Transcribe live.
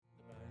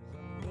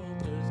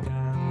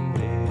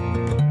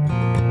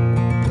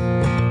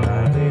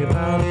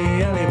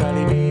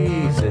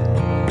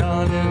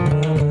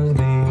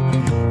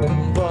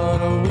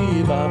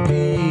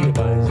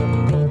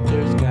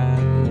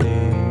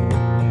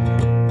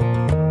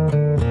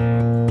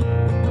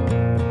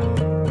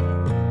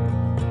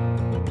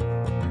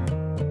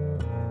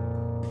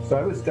So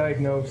I was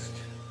diagnosed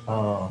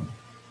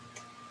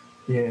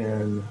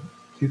in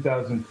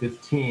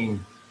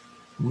 2015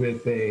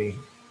 with a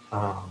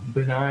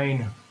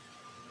benign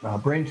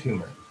brain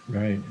tumor.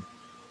 Right.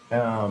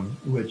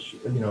 Which,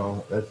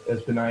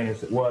 as benign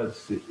as it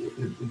was, it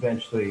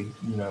eventually,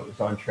 it was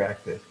on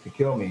track to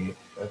kill me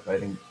if I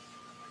didn't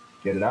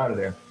get it out of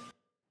there.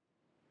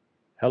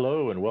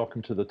 Hello, and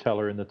welcome to The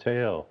Teller in the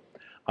Tale.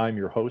 I'm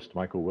your host,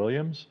 Michael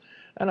Williams,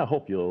 and I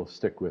hope you'll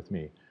stick with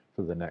me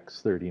for the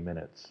next 30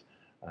 minutes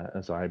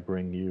as I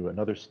bring you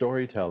another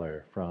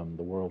storyteller from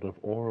the world of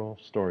oral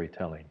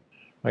storytelling.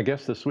 My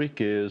guest this week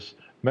is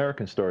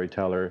American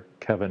storyteller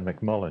Kevin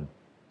McMullen.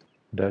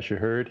 And as you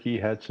heard, he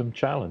had some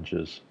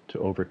challenges to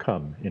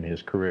overcome in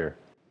his career.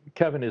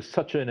 Kevin is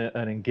such an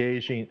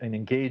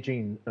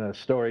engaging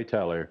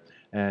storyteller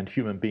and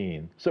human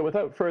being. So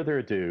without further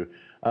ado,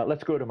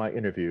 let's go to my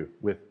interview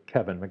with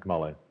Kevin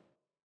McMullen.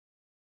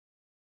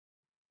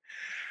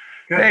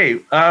 Good.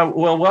 Hey,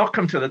 well,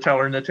 welcome to The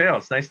Teller in the Tale.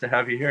 It's nice to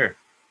have you here.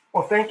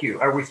 Well, thank you.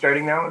 Are we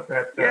starting now?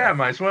 Yeah,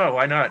 might as well.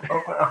 Why not?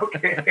 Oh,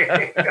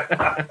 okay.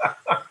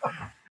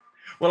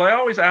 Well, I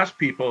always ask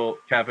people,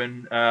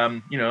 Kevin,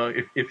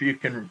 if you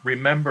can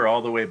remember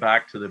all the way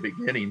back to the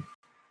beginning.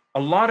 A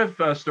lot of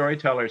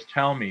storytellers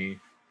tell me,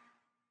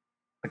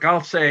 like I'll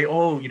say,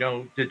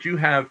 did you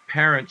have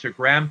parents or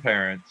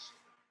grandparents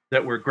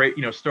that were great,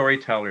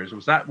 storytellers?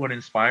 Was that what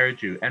inspired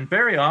you? And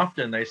very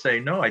often they say,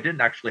 no, I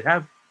didn't actually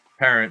have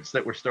parents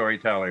that were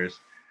storytellers.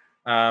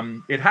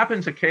 It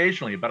happens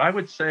occasionally, but I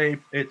would say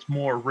it's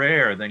more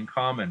rare than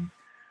common.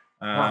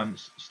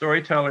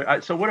 Storyteller.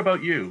 So what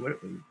about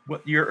you?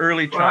 What your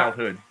early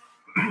childhood?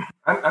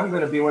 I'm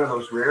going to be one of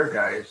those rare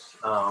guys.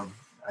 I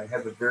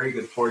had the very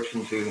good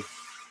fortune to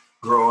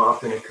grow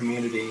up in a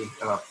community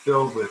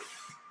filled with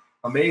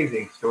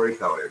amazing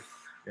storytellers.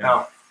 Yeah.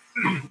 Now,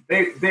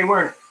 they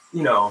weren't,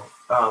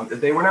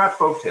 they were not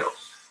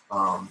folktales.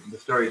 The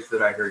stories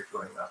that I heard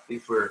growing up,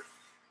 these were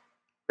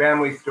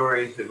family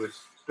stories. It was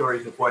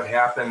stories of what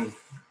happened,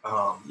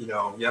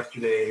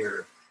 yesterday,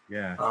 or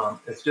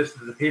it's just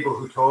that the people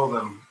who told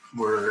them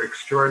were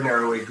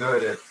extraordinarily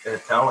good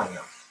at telling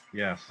them.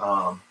 Yes.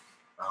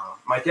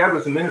 My dad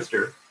was a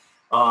minister,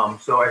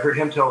 so I heard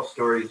him tell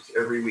stories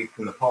every week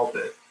from the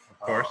pulpit. Of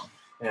course.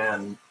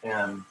 And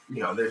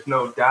there's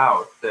no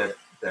doubt that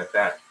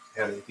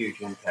had a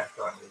huge impact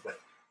on me. But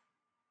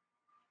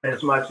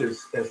as much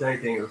as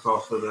anything, it was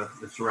also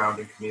the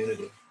surrounding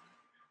community.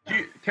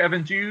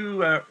 Kevin,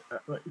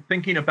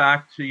 thinking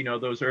back to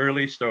those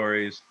early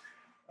stories,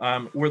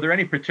 were there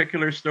any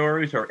particular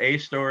stories or a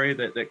story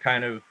that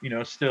kind of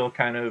still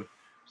kind of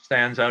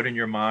stands out in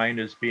your mind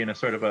as being a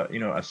sort of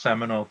a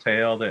seminal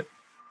tale that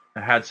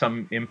had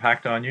some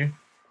impact on you?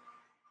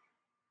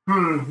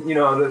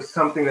 There's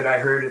something that I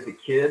heard as a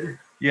kid.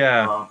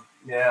 Yeah.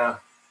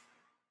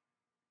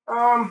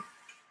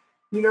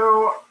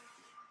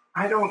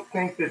 I don't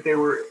think that there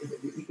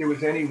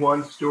was any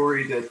one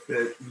story that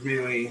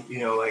really,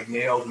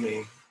 nailed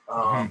me.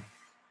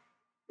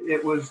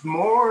 It was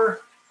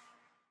more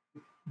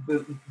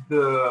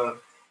the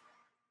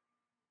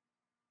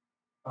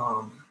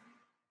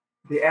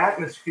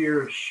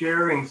atmosphere of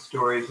sharing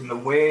stories and the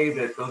way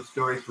that those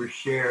stories were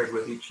shared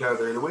with each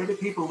other, the way that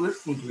people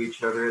listened to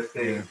each other as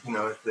they, as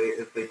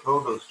they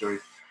told those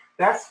stories.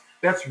 That's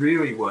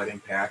really what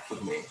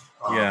impacted me.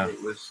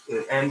 It was,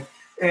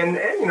 and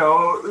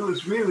it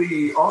was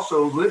really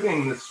also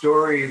living the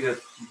story that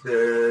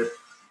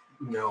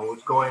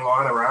was going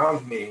on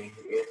around me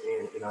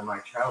in my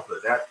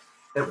childhood. That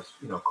was,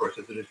 of course,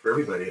 as it is for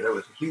everybody, that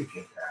was a huge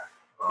impact.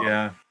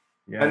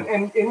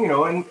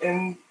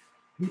 And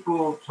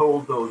people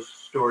told those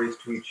stories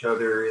to each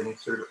other in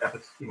sort of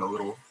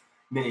little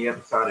mini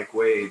episodic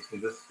ways.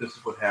 And this is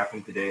what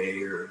happened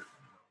today, or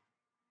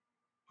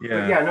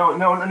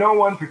no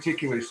one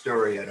particular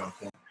story, I don't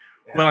think.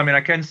 Yeah. Well, I mean,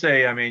 I can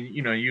say,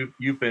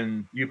 you've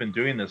been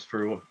doing this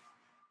for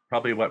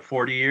probably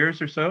 40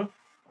 years or so.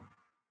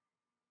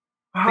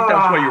 I think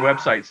that's what your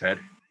website said.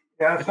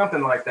 Yeah,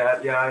 something like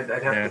that. Yeah,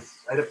 I'd have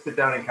to sit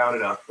down and count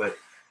it up, but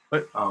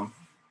so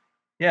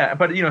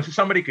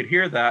somebody could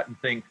hear that and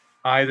think,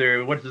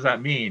 either what does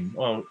that mean?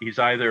 Well, he's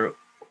either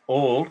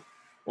old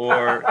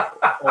or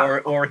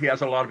he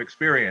has a lot of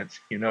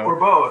experience, or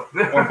both.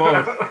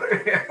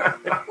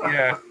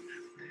 Yeah.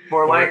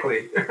 More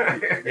likely.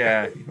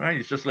 Yeah. Well,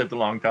 he's just lived a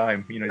long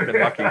time. He's been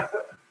lucky.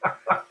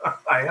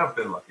 I have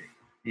been lucky.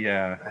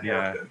 Yeah.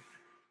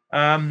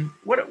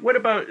 What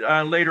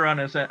about later on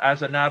as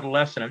an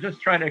adolescent? I'm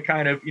just trying to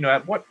kind of,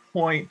 at what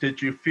point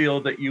did you feel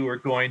that you were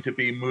going to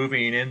be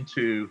moving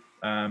into,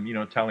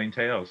 telling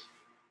tales?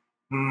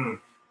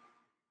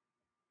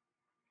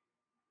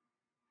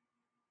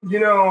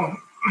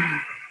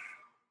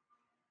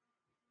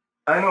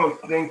 I don't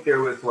think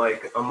there was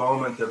like a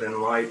moment of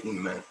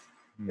enlightenment.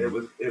 It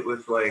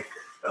was like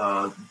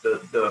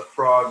the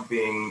frog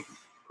being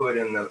put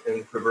in the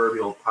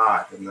proverbial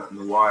pot in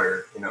the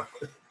water,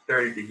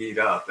 started to heat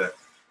up. At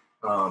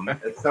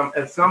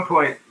some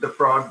point the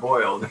frog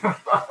boiled.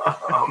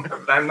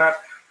 I'm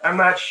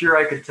not sure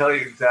I could tell you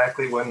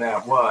exactly when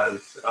that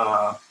was.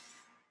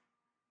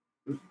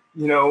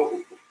 you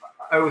know,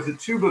 I was a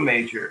tuba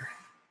major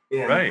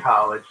in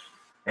college,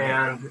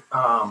 and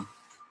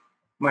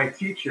my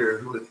teacher,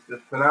 who was a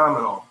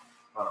phenomenal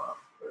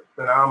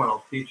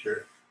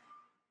teacher,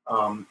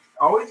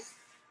 always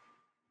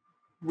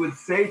would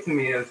say to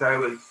me as I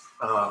was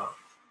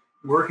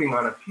working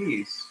on a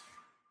piece,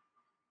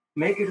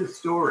 make it a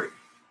story.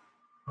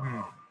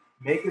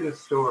 Make it a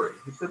story.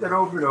 He said that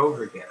over and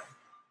over again.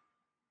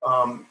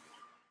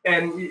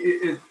 And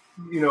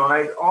you know,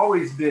 I've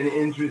always been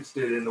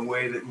interested in the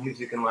way that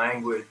music and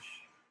language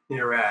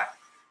interact,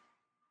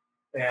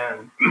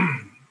 and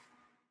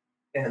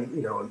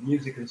you know,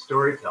 music and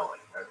storytelling.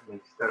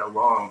 It's got a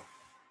long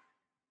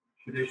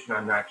tradition.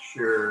 I'm not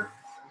sure,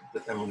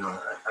 but I mean, you know,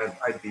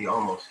 I'd be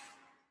almost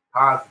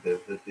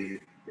positive that the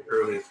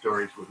earliest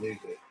stories were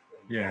music,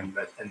 and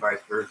vice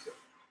versa.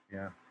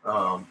 Yeah.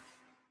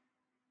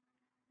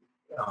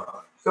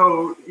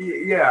 So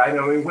yeah, I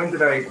know. When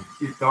did it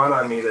dawn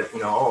on me that, you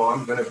know, oh,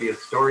 I'm going to be a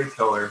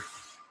storyteller?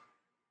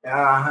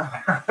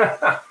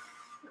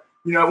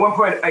 You know, at one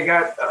point I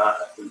got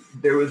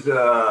there was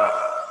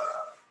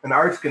an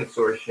arts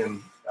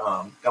consortium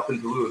up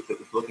in Duluth that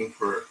was looking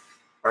for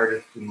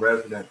artists in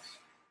residence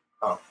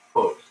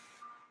folks,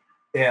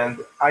 and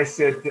I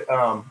said, you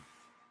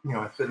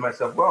know, I said to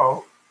myself,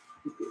 well,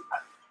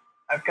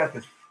 I've got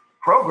this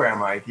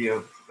program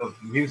idea of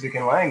music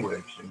and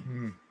language,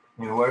 and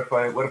you know, what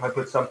if I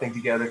put something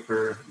together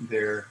for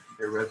their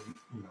resident,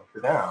 you know, for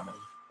them,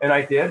 and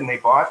I did, and they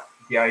bought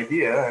the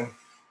idea,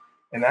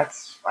 and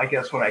that's, I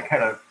guess, when I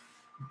kind of,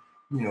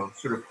 you know,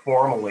 sort of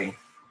formally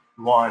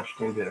launched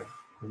into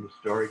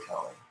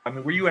storytelling. I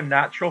mean, were you a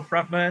natural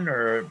frontman,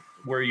 or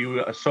were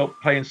you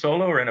playing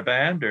solo or in a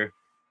band, or?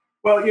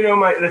 Well, you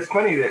know, that's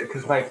funny that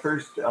because my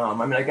first, I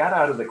mean, I got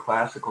out of the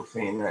classical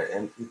scene,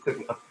 and it took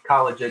a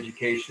college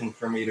education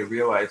for me to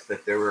realize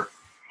that there were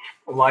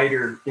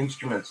lighter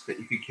instruments that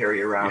you could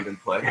carry around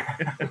and play.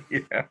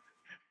 Yeah.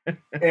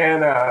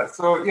 And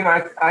so, you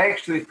know, I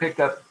actually picked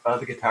up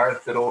the guitar, the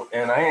fiddle,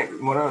 and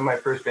one of my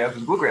first bands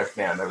was a bluegrass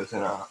band. I was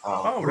in a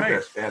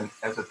bluegrass band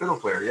as a fiddle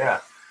player. Yeah.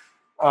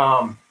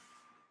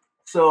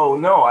 So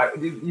no,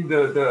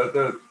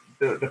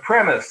 the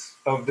premise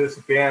of this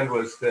band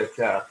was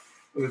that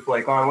it was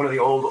like on one of the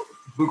old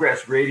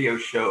bluegrass radio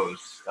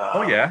shows.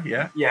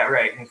 Yeah,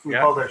 right. And so we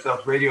called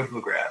ourselves Radio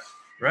Bluegrass.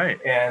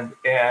 Right. And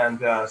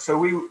so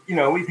we, you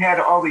know, we've had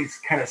all these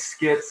kind of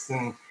skits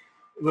and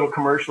little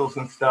commercials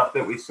and stuff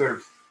that we sort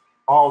of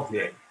all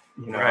did,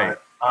 you know. Right.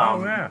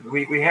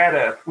 We had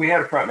a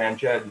frontman,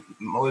 Jed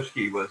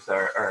Malishki was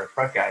our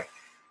front guy,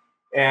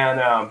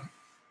 and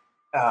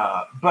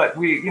but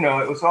we, you know,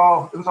 it was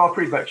all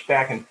pretty much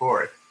back and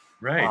forth,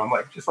 right?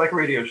 Like just like a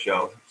radio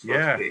show, supposed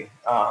to be.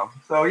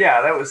 So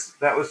yeah,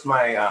 that was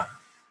my.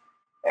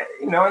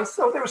 You know, and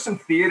so there was some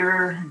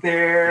theater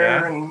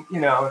there, and you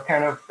know,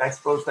 kind of, I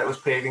suppose that was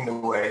paving the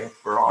way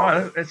for all.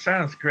 Oh, it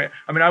sounds great.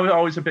 I mean, I was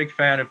always a big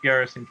fan of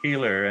Garrison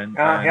Keillor and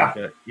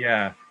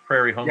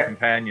Prairie Home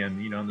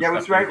Companion. You know, it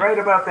was right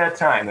about that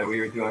time that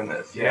we were doing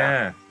this.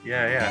 Yeah.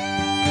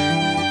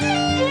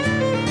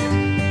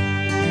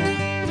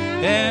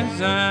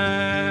 As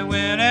I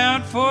went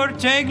out for to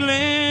take a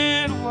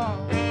little walk,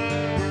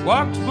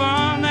 walked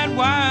upon that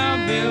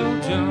Wild Bill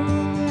Jones.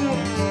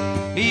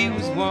 He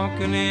was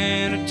walking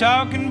and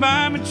talking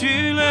by my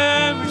true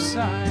lover's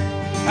side.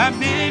 I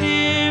bid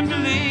him to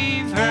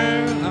leave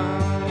her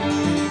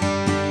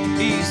alone.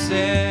 He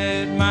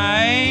said,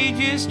 my age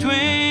is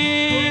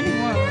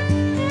 21,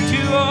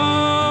 too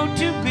old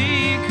to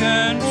be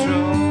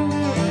controlled.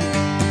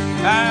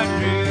 I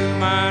drew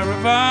my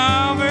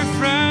revolver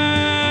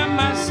from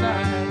my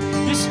side,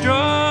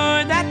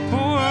 destroyed that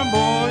poor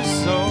boy's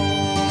soul.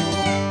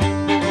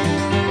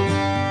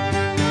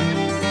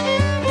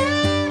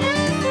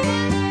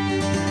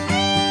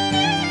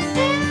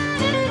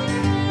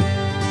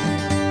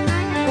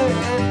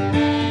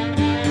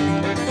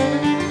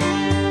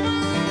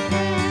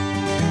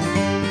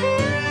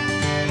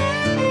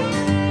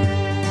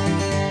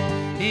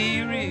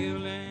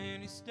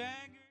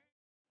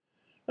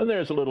 And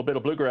there's a little bit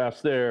of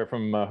bluegrass there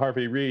from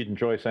Harvey Reid and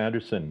Joyce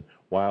Anderson,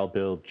 Wild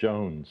Bill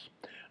Jones.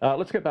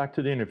 Let's get back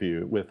to the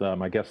interview with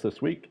my guest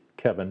this week,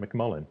 Kevin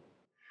McMullen.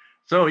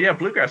 So yeah,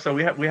 bluegrass. So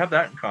we have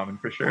that in common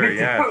for sure.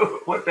 Yeah.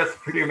 What? That's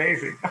pretty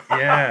amazing.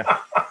 Yeah.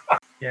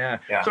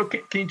 So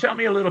can you tell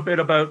me a little bit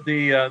about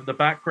the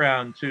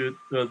background to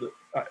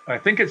I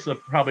think it's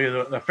probably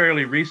a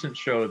fairly recent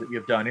show that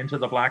you've done, Into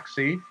the Black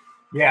Sea.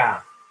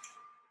 Yeah.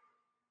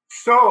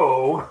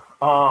 So,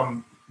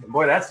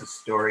 boy, that's a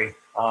story.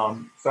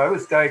 So I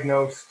was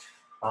diagnosed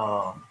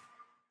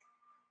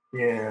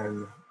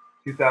in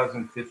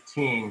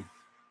 2015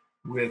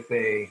 with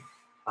a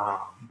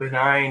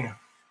benign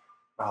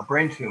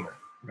brain tumor.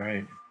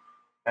 Right.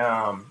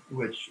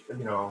 Which,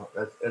 you know,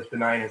 as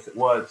benign as it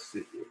was,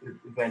 it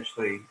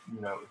eventually,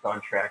 you know, it was on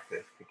track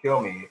to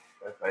kill me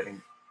if I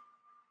didn't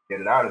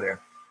get it out of there.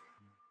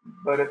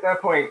 But at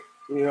that point,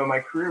 you know, my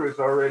career was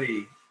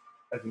already,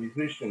 as a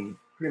musician,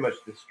 pretty much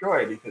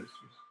destroyed because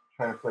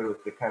trying to play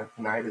with the kind of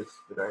tinnitus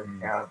that I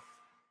have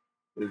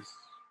is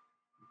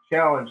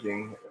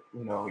challenging.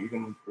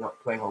 Even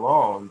playing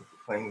alone,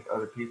 playing with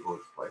other people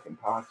is like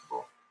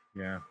impossible.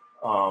 Yeah.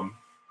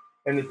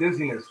 And the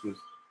dizziness was,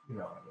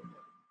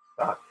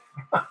 sucked.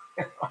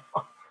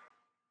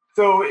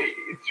 So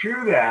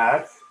through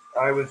that,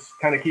 I was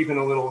kind of keeping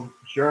a little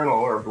journal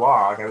or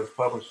blog. I was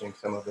publishing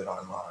some of it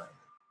online.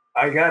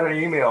 I got an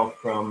email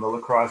from the La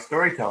Crosse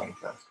Storytelling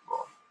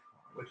Festival,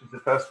 which is a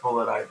festival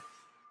that I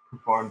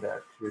performed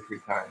at 2 or 3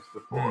 times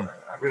before.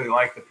 I really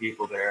like the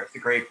people there. It's a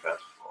great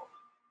festival.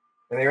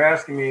 And they were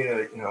asking me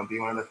to, be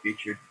one of the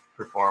featured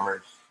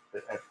performers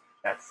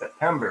at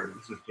September.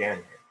 This was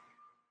January.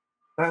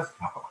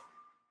 Festival.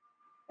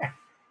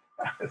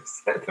 I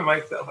said to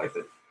myself, I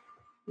said,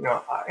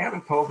 I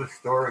haven't told this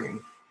story in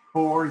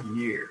 4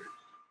 years.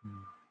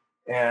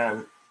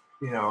 And,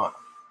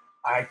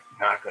 I'm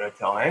not going to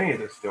tell any of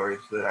the stories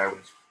that I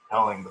was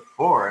telling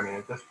before. I mean,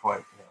 at this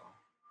point,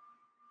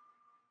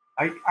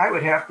 I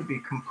would have to be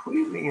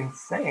completely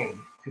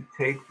insane to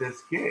take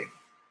this gig.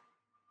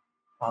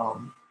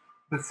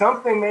 But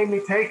something made me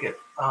take it.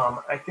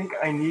 I think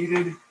I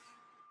knew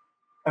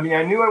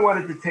I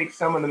wanted to take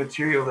some of the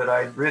material that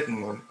I'd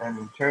written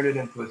and turn it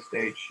into a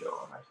stage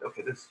show. And I said,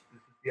 okay, this is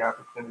the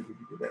opportunity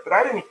to do that. But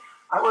I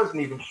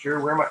wasn't even sure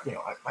where my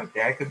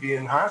dad could be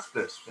in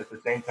hospice at the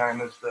same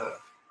time as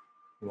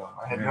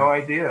I had no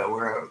idea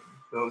where.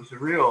 So it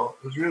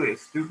was really a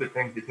stupid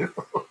thing to do.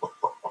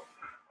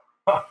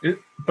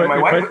 But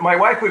my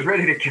wife was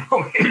ready to kill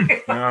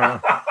me.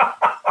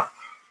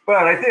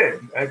 But I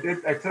did.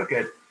 I took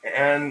it.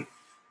 And,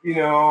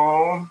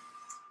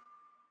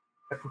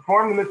 I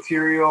performed the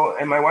material,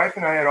 and my wife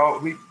and I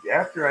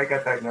after I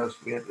got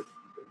diagnosed, we had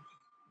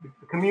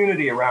the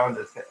community around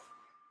us had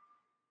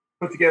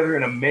put together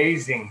an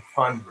amazing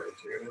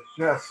fundraiser. It was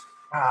just,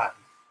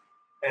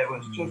 it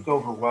was just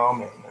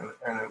overwhelming.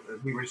 And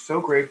we were so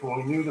grateful.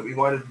 We knew that we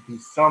wanted to do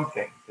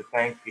something to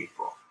thank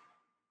people.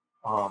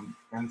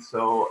 And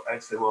so I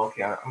said, well,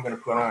 okay, I'm going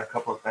to put on a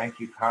couple of thank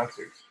you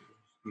concerts.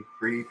 Be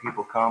free,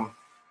 people come.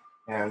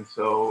 And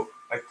so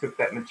I took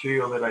that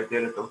material that I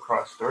did at the La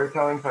Crosse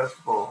Storytelling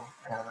Festival,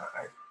 and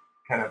I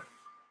kind of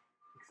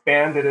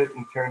expanded it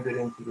and turned it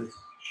into this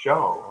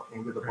show,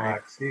 Into the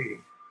Black Sea.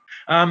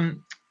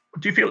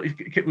 Do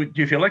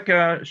you feel like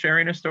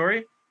sharing a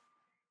story?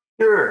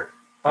 Sure.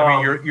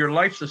 I mean, your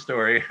life's a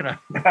story, and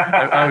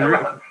I'm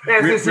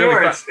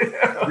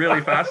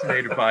really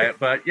fascinated by it.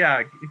 But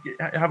yeah,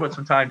 how about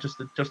some time just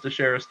to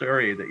share a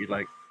story that you'd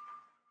like?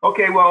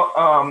 Okay, well,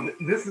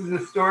 this is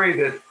a story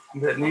that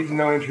needs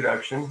no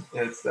introduction.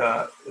 It's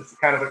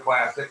kind of a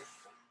classic.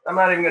 I'm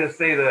not even going to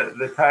say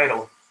the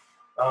title,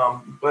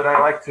 but I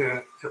like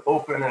to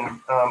open and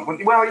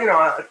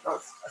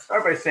I'll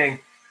start by saying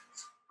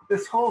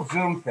this whole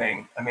Zoom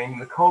thing. I mean,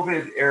 the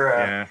COVID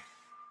era,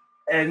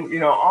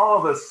 and all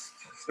of us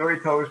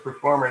storytellers,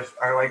 performers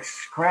are like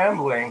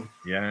scrambling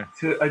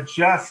to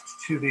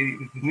adjust to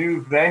the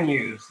new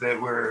venues that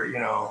we're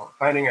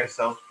finding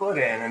ourselves put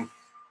in,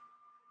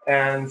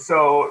 and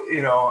so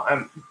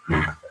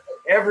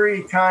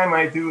every time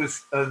I do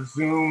a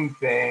Zoom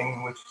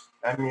thing, which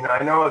I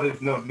know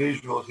there's no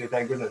visuals here,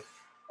 thank goodness,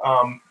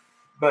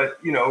 but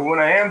when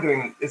I am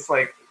doing it, it's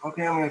like,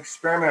 okay, I'm going to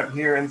experiment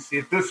here and see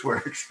if this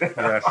works.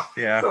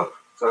 So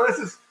this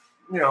is.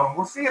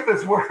 We'll see if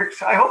this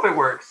works. I hope it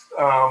works.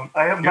 I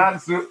have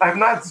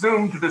not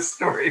zoomed this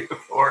story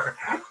before.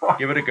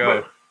 Give it a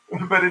go.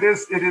 But it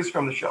is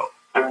from the show.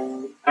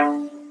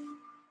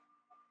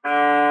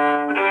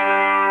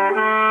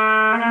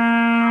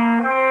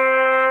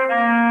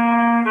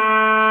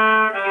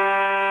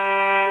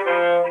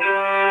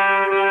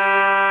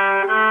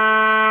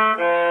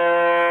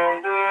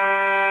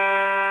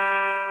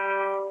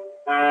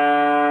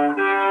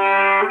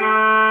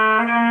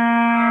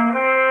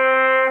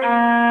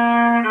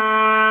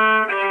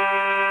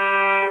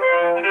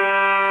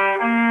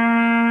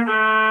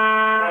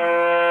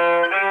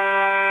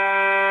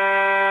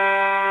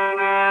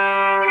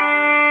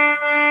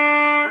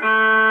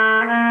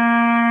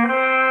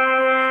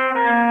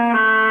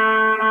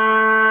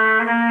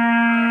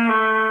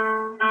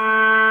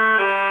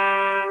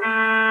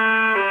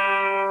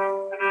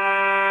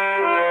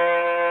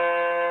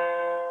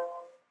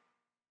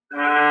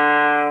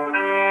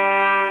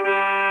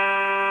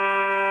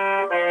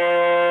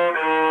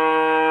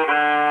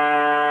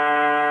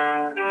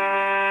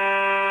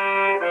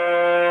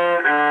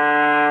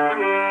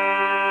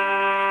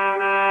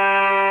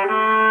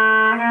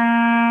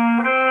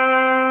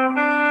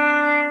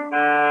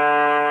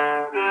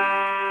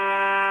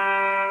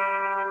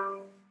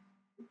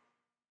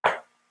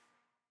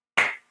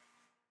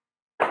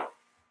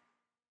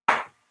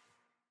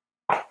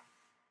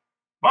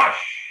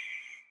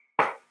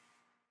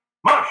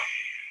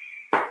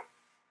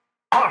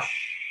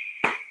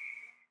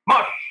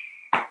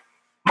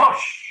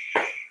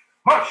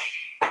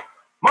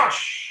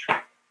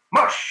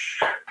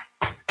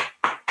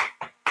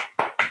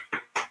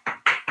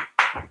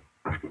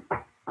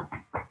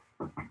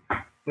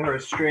 There are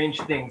strange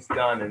things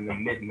done in the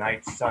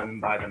midnight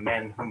sun by the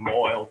men who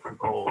moil for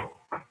gold.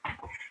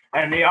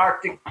 And the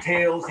Arctic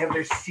tales have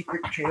their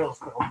secret trails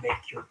that'll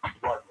make your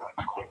blood run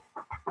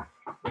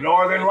The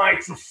Northern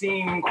Lights have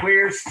seen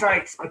queer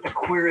sights, but the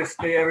queerest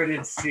they ever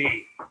did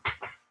see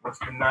was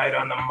the night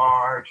on the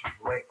marge of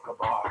Lake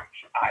LaBarge.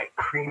 I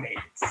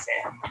cremated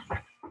Sam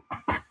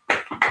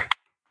McGee.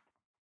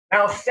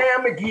 Now,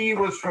 Sam McGee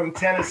was from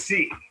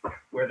Tennessee,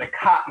 where the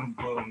cotton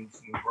blooms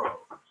and grows.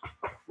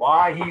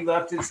 Why he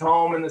left his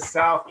home in the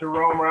South to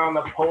roam around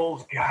the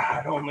poles,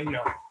 God only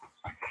knows.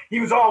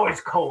 He was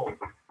always cold.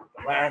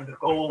 The land of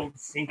gold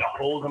seemed to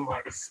hold him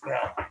like a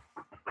spell.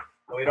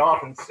 Though he'd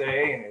often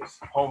say, in his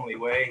homely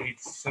way, he'd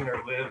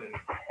sooner live in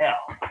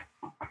hell.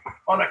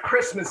 On a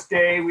Christmas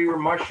day, we were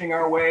mushing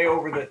our way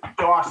over the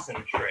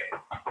Dawson Trail.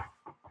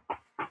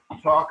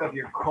 Talk of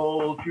your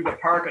cold through the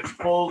park it's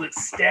full, it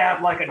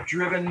stabbed like a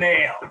driven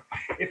nail.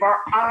 If our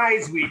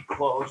eyes we'd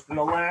closed and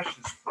the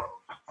lashes froze,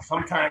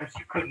 sometimes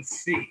you couldn't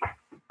see.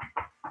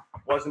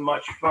 It wasn't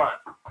much fun.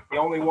 The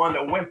only one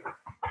to whimper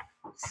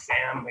was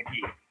Sam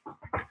McGee.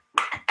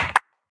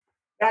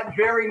 That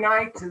very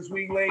night, as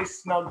we lay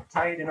snug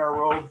tight in our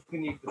robes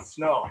beneath the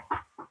snow,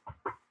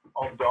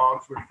 all the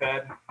dogs were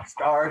fed,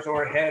 stars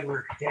overhead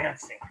were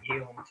dancing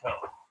heel and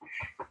toe.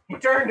 He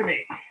turned to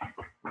me.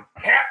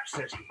 "Cap,"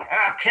 says he,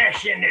 "I'll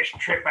cash in this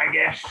trip, I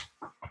guess.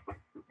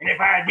 And if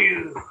I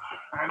do,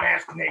 I'm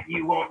asking that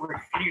you won't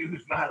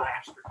refuse my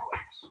last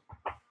request."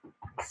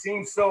 It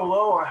seemed so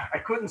low, I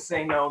couldn't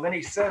say no. Then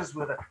he says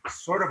with a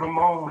sort of a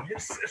moan,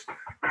 "It's this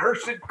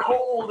cursed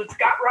cold. It's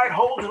got right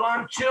hold till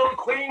I'm chilled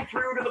clean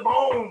through to the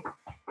bone.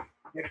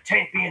 Yet it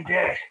tain't being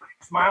dead.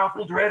 It's my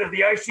awful dread of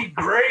the icy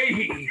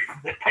grave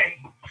that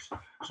pains.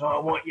 So I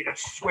want you to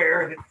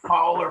swear that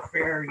foul or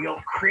fair,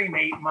 you'll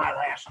cremate my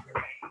last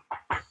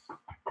remains."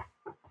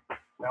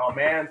 Now, a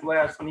man's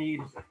last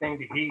need is a thing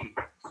to heed,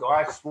 so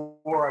I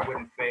swore I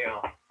wouldn't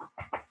fail.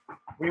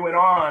 We went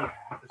on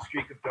at the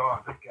streak of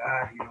dawn, but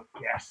God, he looked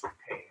ghastly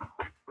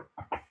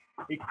pale.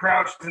 He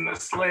crouched in the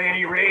sleigh and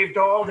he raved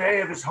all day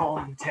of his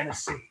home in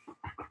Tennessee.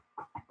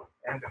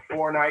 And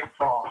before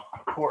nightfall, a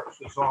corpse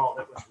was all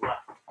that was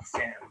left of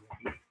Sam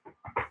McGee.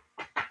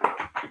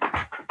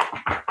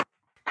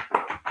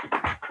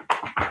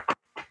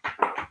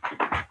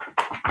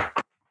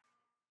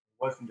 There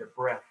wasn't a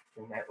breath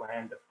in that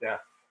land of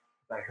death.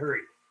 I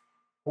hurried,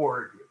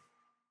 forward,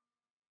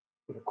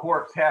 with a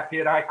corpse half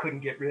hid I couldn't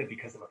get rid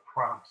because of a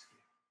promise.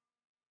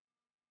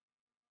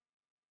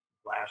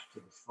 Lashed to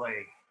the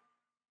sleigh,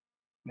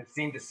 and it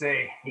seemed to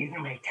say, "You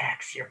may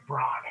tax your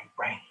brawn and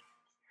brains,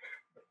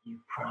 but you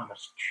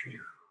promised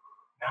true.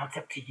 Now it's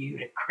up to you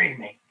to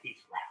cremate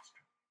these last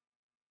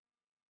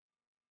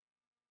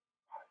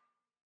ones."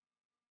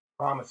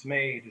 Promise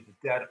made is a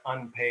debt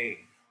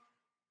unpaid.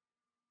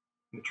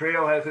 The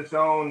trail has its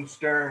own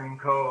stern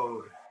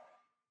code.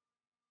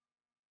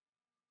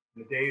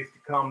 In the days to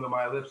come, though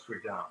my lips were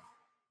dumb,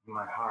 and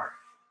my heart,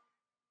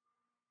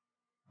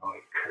 oh,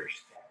 it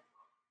cursed that.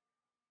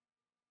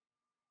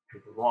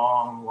 Through the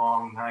long,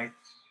 long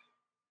nights,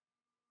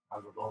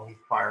 of the lonely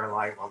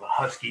firelight, while the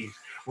huskies,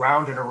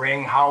 round in a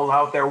ring, howl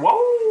out their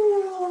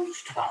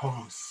woes to the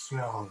homeless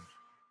snows.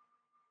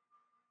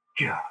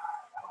 God,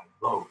 how I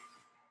loathed.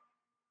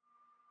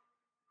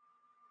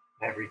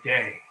 Every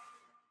day,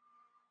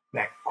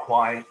 that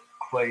quiet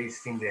place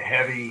seemed to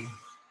heavy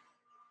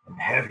and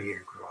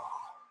heavier grow.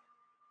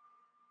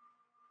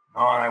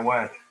 On I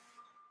went.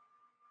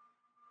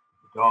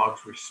 The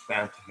dogs were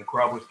spent, and the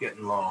grub was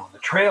getting low, and the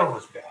trail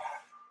was bad.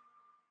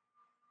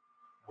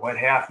 I went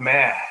half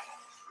mad.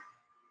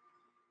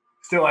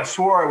 Still, I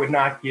swore I would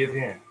not give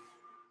in.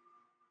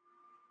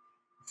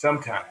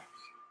 Sometimes,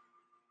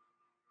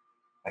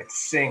 I'd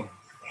sing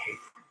the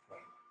hateful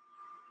thing,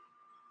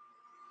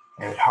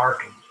 and it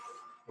hearkened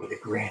with a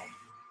grin.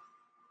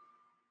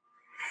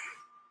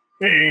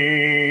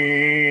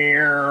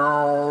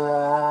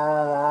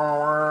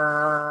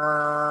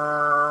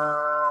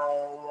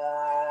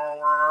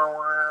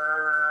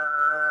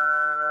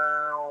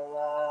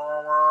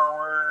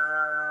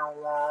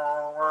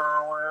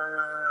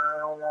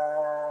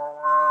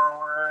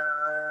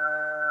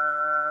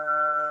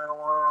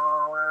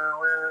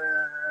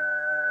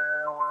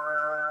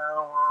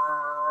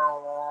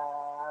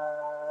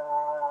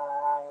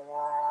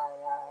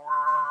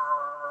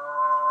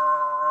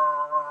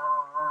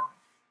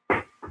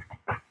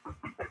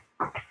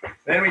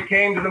 Then we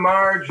came to the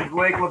marge of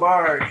Lake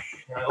LaBarge,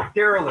 a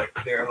derelict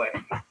there lay.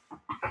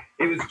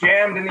 It was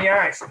jammed in the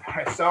ice.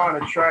 I saw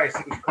in a trice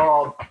it was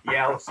called the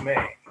Alice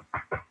May.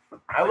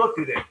 I looked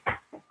at it.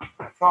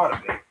 I thought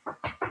of it.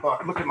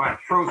 Look at my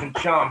frozen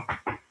chum.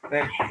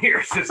 Then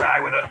here, says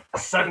I, with a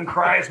sudden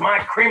cry, is my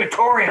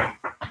crematorium.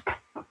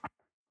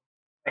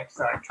 Next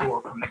I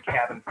tore from the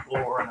cabin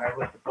floor and I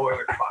lit the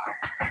boiler fire.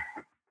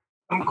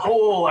 Some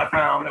coal I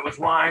found that was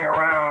lying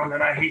around,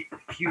 and I heaped the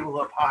fuel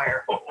up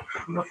higher. Oh,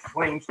 and the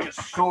flames just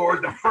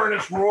soared, the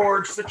furnace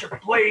roared, such a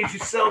blaze you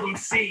seldom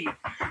see.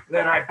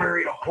 Then I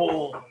buried a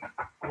hole in the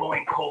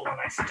glowing coal, and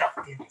I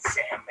stuffed in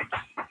Sam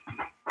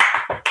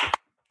McGee.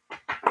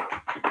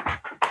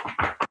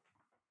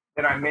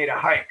 Then I made a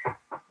hike,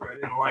 where I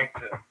didn't like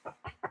to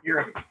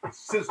hear him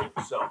sizzle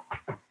so.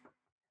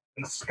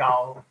 And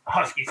the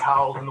huskies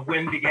howled, and the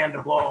wind began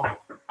to blow.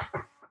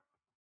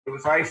 It was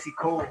was icy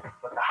cold,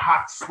 but the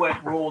hot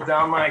sweat rolled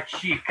down my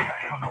cheek.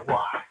 I don't know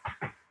why.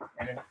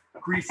 And a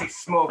greasy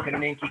smoke and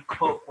an inky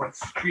cloak went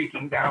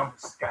streaking down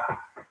the sky.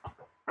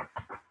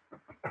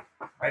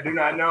 I do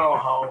not know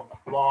how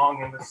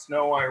long in the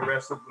snow I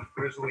wrestled with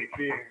grisly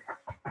fear.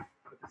 But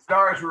the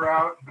stars were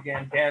out and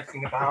began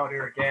dancing about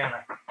ere again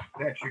I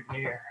ventured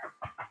near.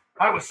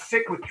 I was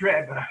sick with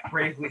dread, but I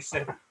bravely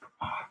said,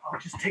 I'll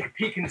just take a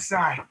peek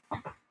inside.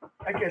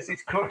 I guess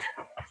he's cooked.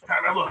 It's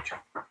time I looked.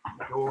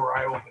 The door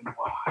I opened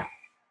wide.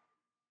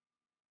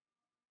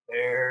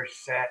 There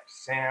sat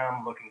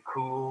Sam looking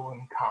cool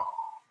and calm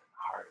in the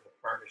heart of the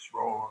furnace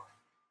roar.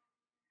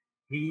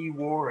 He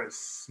wore a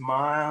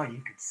smile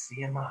you could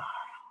see a mile.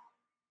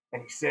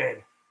 And he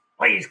said,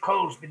 please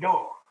close the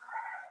door.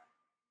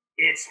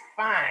 It's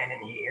fine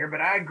in here,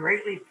 but I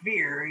greatly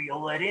fear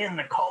you'll let in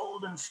the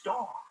cold and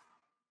storm.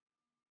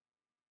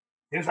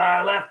 Since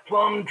I left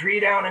Plum Tree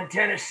down in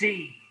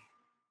Tennessee,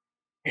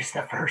 it's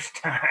the first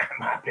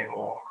time I've been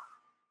warm.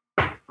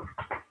 There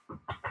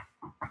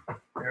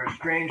are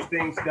strange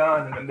things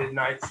done in the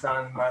midnight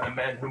sun by the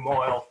men who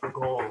moil for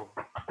gold.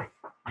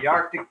 The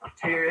Arctic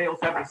tales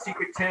have the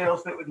secret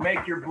tales that would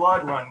make your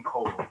blood run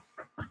cold.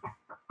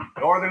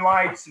 Northern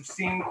Lights have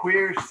seen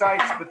queer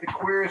sights, but the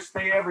queerest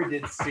they ever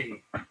did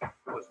see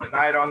was the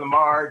night on the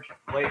marge of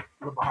Lake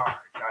LaBarge.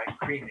 I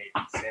cremated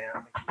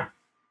Sam McGee.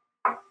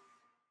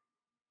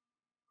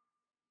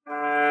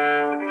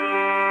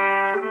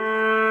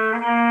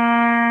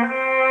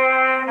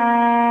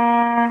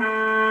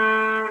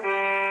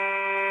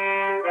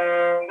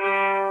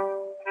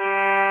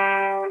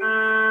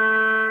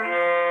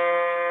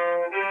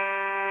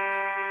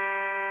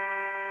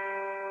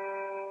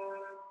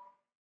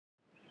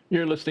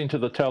 You're listening to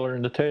The Teller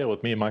in the Tale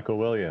with me, Michael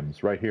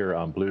Williams, right here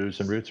on Blues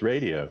and Roots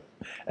Radio.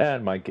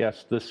 And my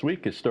guest this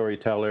week is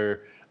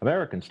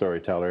American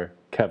storyteller,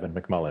 Kevin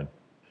McMullen.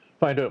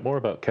 Find out more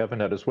about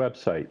Kevin at his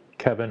website,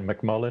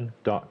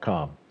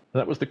 kevinmcmullen.com.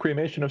 That was the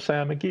cremation of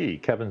Sam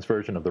McGee, Kevin's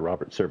version of the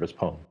Robert Service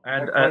poem.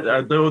 And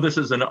though this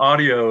is an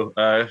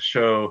audio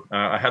show,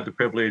 I had the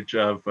privilege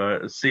of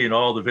seeing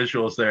all the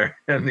visuals there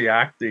and the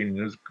acting.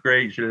 It was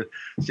great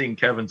seeing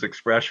Kevin's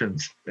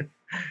expressions.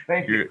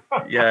 Thank you.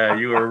 Yeah,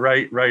 you were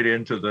right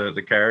into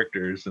the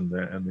characters and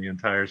the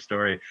entire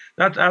story.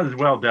 That was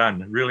well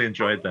done. Really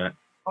enjoyed that.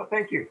 Oh,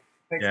 thank you.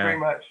 Thanks very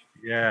much.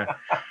 Yeah.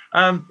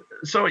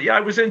 So I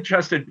was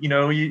interested.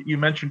 You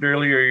mentioned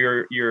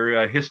earlier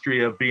your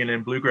history of being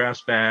in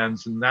bluegrass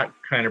bands, and that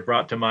kind of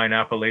brought to mind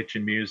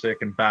Appalachian music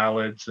and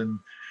ballads, and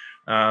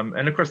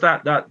of course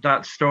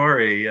that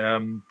story,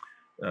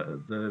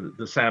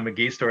 the Sam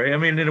McGee story. I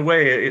mean, in a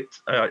way,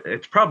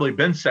 it's probably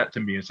been set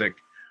to music.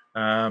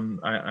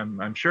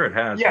 I'm sure it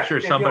has. I'm sure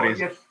somebody's.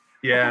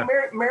 Yeah.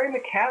 Mary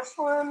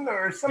McCaslin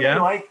or something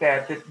like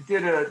that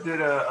did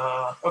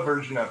a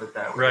version of it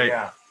that way. Right.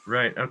 Yeah.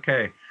 Right.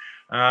 Okay.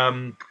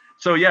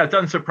 So it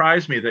doesn't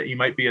surprise me that you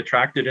might be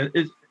attracted.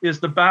 Is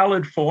the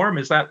ballad form?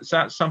 Is that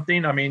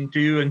something? I mean,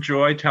 do you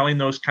enjoy telling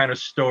those kind of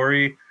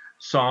story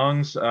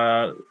songs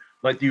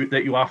that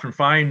you often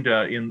find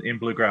in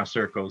bluegrass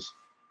circles?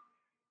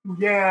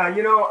 Yeah.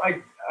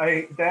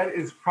 I that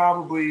is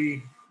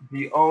probably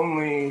the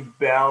only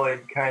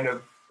ballad kind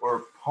of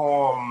or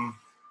poem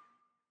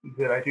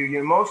that I do.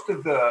 Most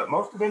of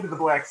Into the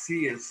Black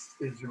Sea is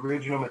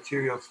original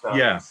material stuff.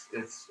 Yeah.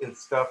 It's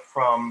stuff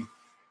from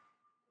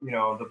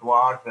the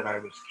blog that I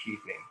was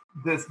keeping.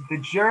 The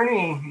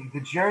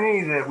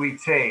journey that we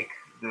take,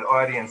 the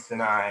audience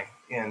and I,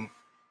 in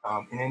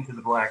Into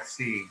the Black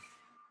Sea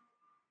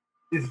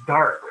is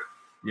dark.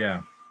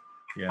 Yeah.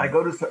 I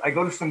go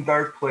to some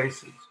dark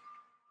places.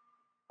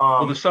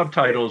 Well, the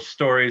subtitle's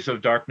Stories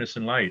of Darkness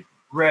and Light.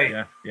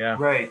 Right. Yeah.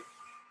 Right.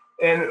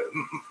 And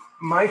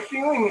my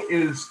feeling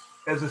is,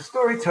 as a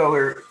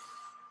storyteller,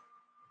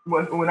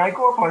 when I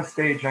go up on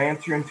stage, I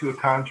enter into a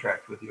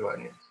contract with the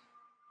audience.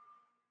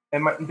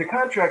 And the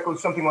contract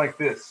goes something like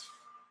this.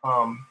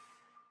 I'm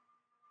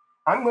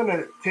going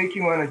to take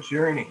you on a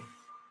journey.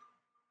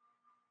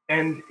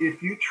 And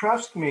if you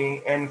trust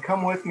me and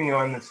come with me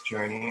on this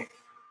journey,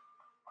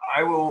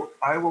 I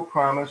will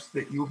promise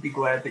that you'll be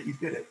glad that you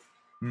did it.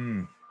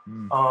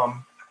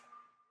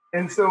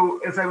 And so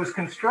as I was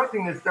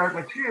constructing this dark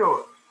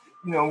material,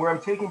 where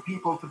I'm taking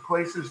people to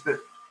places that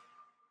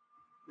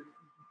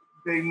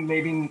they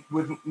maybe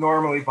wouldn't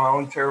normally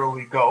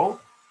voluntarily go,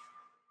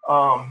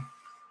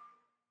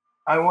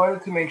 I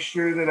wanted to make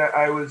sure that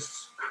I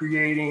was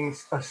creating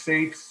a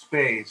safe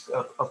space,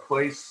 a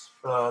place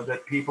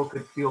that people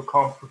could feel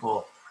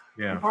comfortable.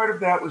 Yeah. And part of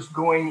that was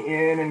going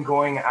in and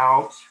going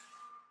out.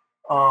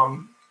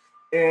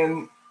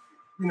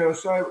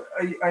 So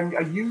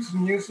I use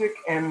music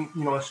and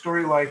a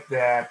story like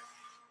that,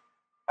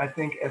 I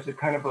think, as a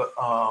kind of a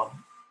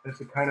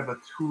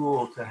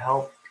tool to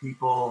help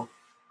people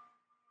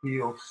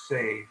feel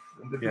safe.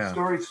 The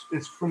story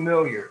is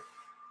familiar,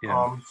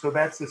 so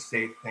that's a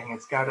safe thing.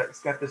 It's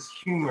got this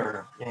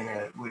humor in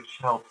it, which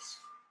helps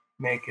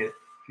make it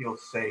feel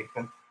safe.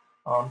 And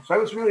so I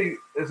was really,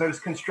 as I was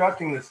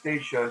constructing the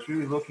stage show, I was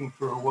really looking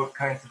for what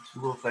kinds of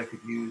tools I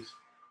could use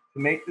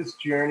make this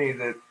journey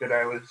that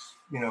I was,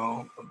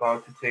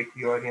 about to take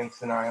the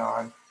audience and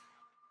I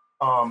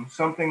on,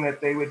 something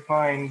that they would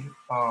find,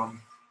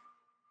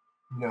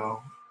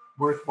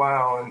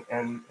 worthwhile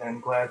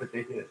and glad that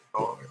they did.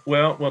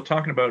 Well,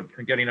 talking about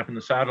getting up in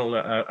the saddle,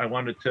 I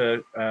wanted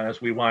to, as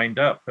we wind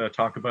up,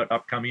 talk about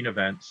upcoming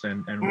events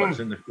and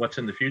what's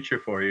in the future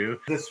for you.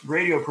 This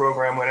radio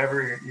program,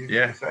 whenever you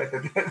decide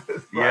to.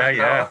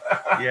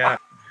 Yeah.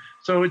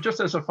 So just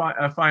as a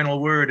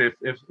final word,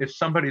 if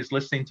somebody's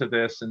listening to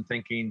this and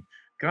thinking,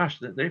 gosh,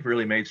 they've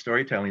really made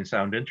storytelling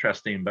sound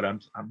interesting, but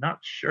I'm not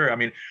sure. I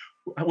mean,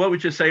 what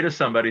would you say to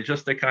somebody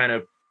just to kind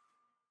of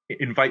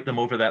invite them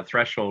over that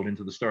threshold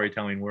into the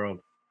storytelling world?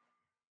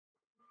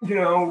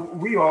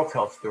 We all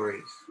tell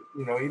stories.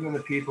 Even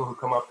the people who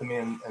come up to me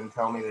and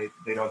tell me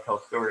they don't tell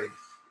stories.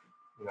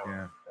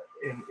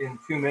 In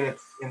 2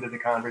 minutes into the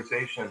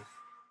conversation,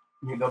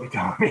 they'll be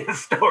telling me a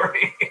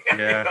story.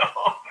 Yeah.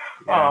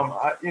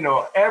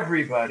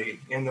 Everybody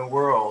in the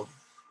world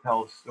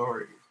tells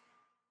stories.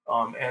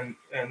 And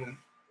I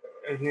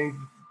think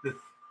that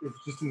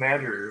it's just a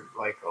matter,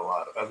 like a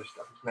lot of other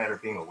stuff, it's a matter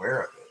of being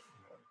aware of it.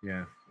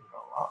 Yeah.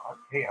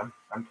 Hey, I'm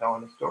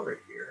telling a story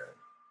here.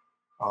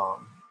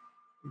 I'm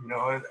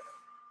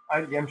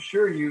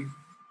sure you've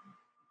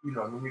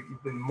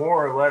been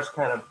more or less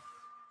kind of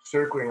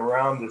circling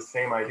around the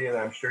same idea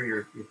that I'm sure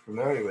you're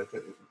familiar with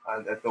it.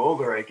 The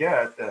older I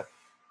get, the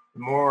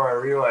more I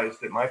realize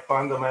that my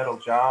fundamental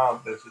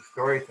job as a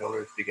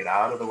storyteller is to get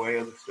out of the way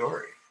of the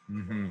story.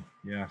 Mm-hmm.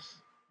 Yes.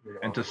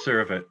 And to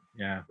serve it.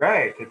 Yeah.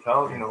 Right. To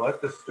tell,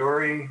 let the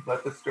story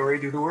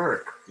do the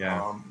work.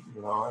 Yeah.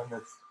 And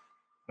it's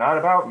not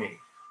about me.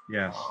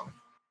 Yes.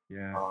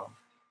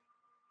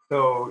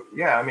 So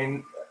yeah, I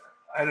mean,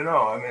 I don't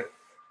know. I mean,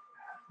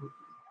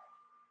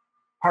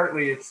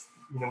 partly it's,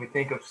 we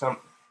think of some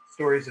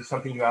stories as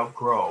something you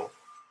outgrow,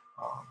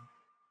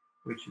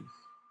 which is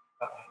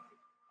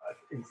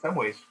in some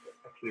ways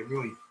actually a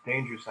really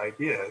dangerous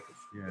idea,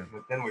 because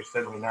then we're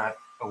suddenly not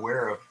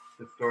aware of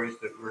the stories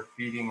that we're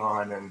feeding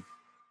on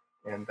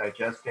and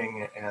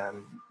digesting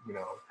and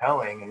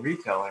telling and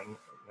retelling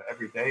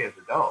every day as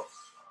adults.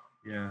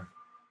 Yeah.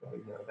 So,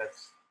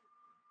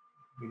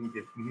 we need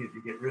to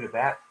get rid of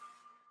that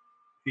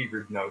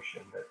fevered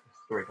notion that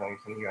storytelling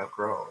is something you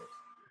outgrow.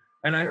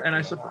 And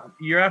I suppose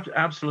you're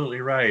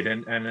absolutely right.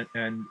 And it,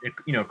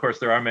 of course,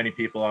 there are many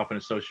people often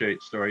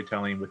associate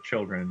storytelling with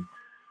children,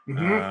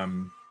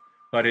 mm-hmm.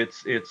 But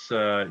it's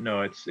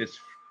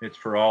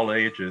for all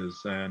ages.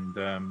 And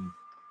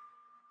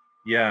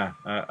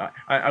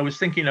I was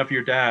thinking of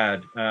your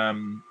dad.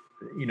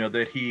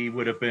 That he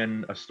would have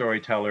been a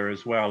storyteller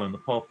as well in the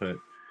pulpit.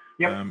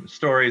 Yep.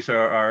 Stories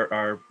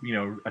are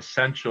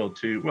essential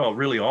to, well,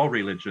 really all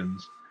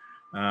religions.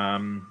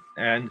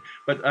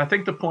 But I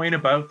think the point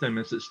about them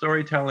is that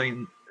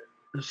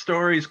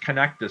stories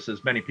connect us,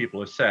 as many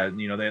people have said.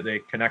 They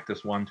connect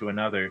us one to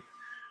another.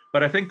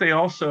 But I think they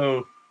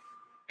also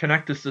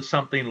connect us to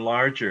something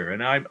larger.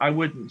 And I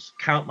wouldn't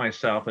count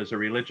myself as a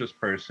religious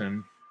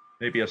person,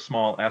 maybe a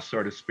small S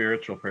sort of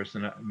spiritual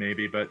person,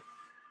 maybe, but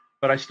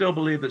I still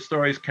believe that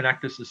stories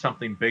connect us to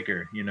something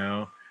bigger,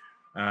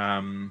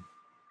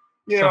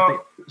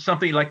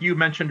 something like you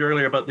mentioned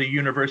earlier about the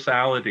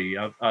universality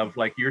of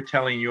like you're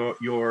telling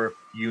your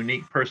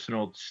unique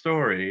personal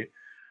story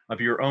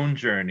of your own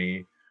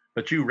journey,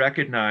 but you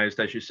recognized,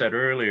 as you said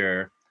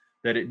earlier,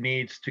 that it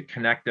needs to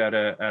connect at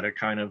a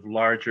kind of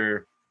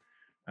larger,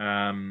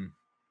 in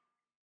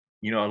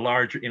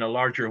a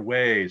larger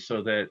way,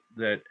 so that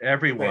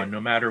everyone, right, no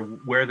matter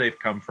where they've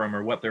come from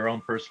or what their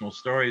own personal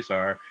stories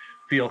are,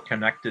 feel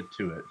connected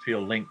to it,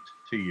 feel linked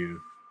to you.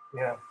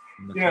 Yeah.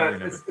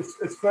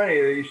 It's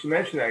funny that you should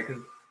mention that,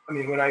 because I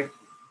mean, when I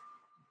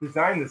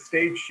designed the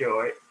stage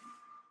show,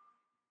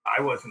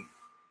 I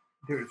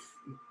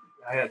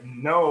had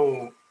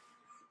no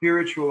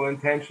spiritual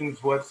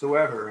intentions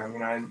whatsoever. I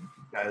mean,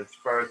 as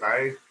far as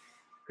I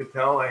could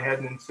tell, I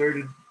hadn't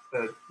inserted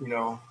a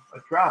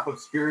drop of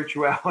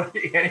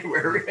spirituality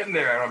anywhere in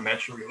there. I don't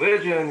mention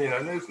religion.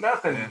 There's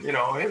nothing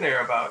in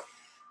there about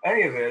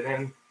any of it.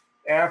 And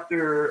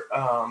after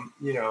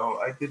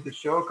I did the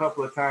show a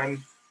couple of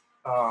times.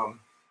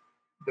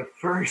 The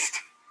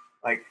first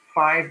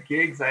 5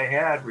 gigs I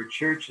had were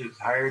churches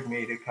hired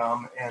me to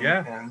come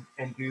and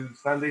do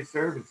Sunday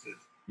services.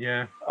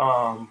 Yeah.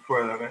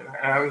 For them, and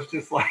I was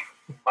just like,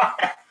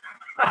 what?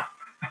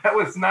 That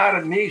was not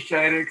a niche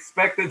I had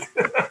expected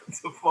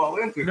to fall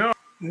into. No.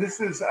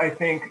 This is, I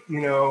think,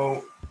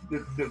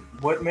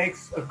 what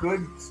makes a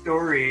good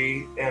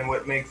story and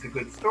what makes a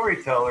good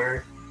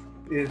storyteller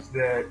is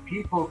that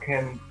people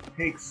can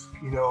take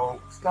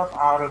stuff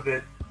out of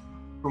it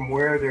from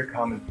where they're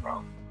coming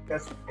from.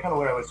 That's kind of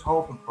what I was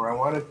hoping for. I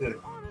wanted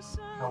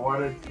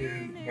to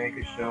make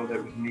a show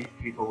that would meet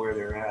people where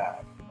they're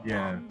at.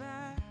 Yeah.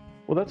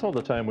 Well, that's all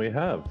the time we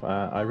have.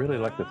 I really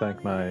like to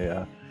thank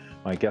my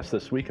guest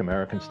this week,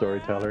 American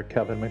storyteller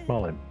Kevin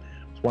McMullen.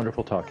 It's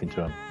wonderful talking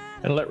to him.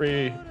 And let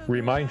me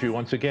remind you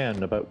once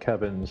again about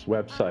Kevin's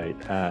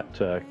website at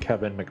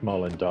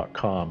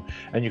kevinmcmullen.com.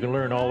 And you can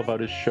learn all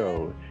about his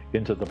show,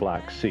 Into the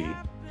Black Sea.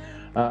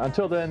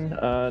 Until then,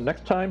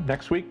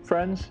 next week,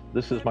 friends,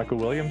 this is Michael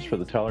Williams for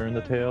The Teller in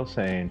the Tale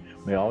saying,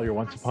 may all your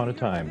once upon a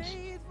times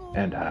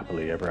end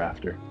happily ever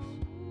after.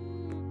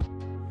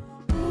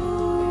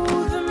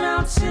 Ooh, the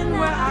mountain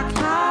where I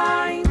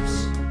climbed,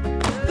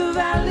 the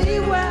valley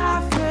where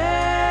I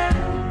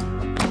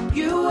fell,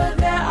 you were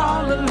there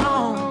all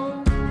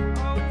along.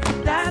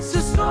 That's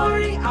the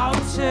story I'll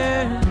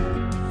tell.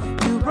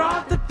 You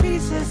brought the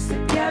pieces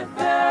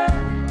together,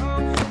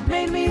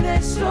 made me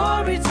that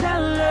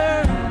storyteller.